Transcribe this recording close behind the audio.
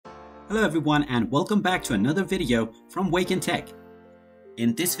Hello everyone and welcome back to another video from Wake&Tech.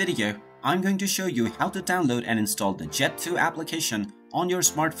 In this video, I'm going to show you how to download and install the Jet2 application on your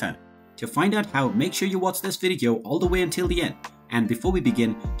smartphone. To find out how, make sure you watch this video all the way until the end. And before we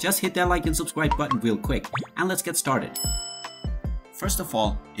begin, just hit that like and subscribe button real quick and let's get started. First of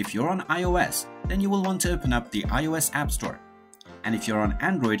all, if you're on iOS, then you will want to open up the iOS App Store. And if you're on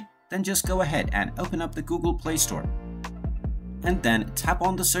Android, then just go ahead and open up the Google Play Store. And then tap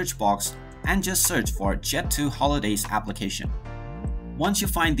on the search box and just search for Jet2 Holidays application. Once you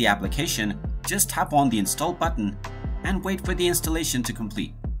find the application, just tap on the install button and wait for the installation to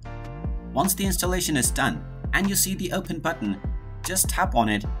complete. Once the installation is done and you see the open button, just tap on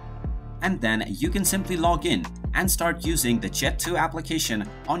it and then you can simply log in and start using the Jet2 application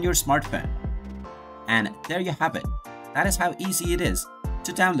on your smartphone. And there you have it. That is how easy it is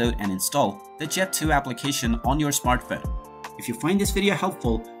to download and install the Jet2 application on your smartphone. If you find this video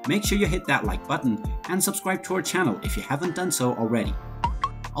helpful, make sure you hit that like button and subscribe to our channel if you haven't done so already.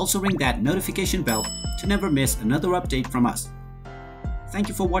 Also ring that notification bell to never miss another update from us. Thank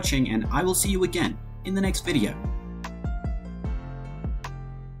you for watching and I will see you again in the next video.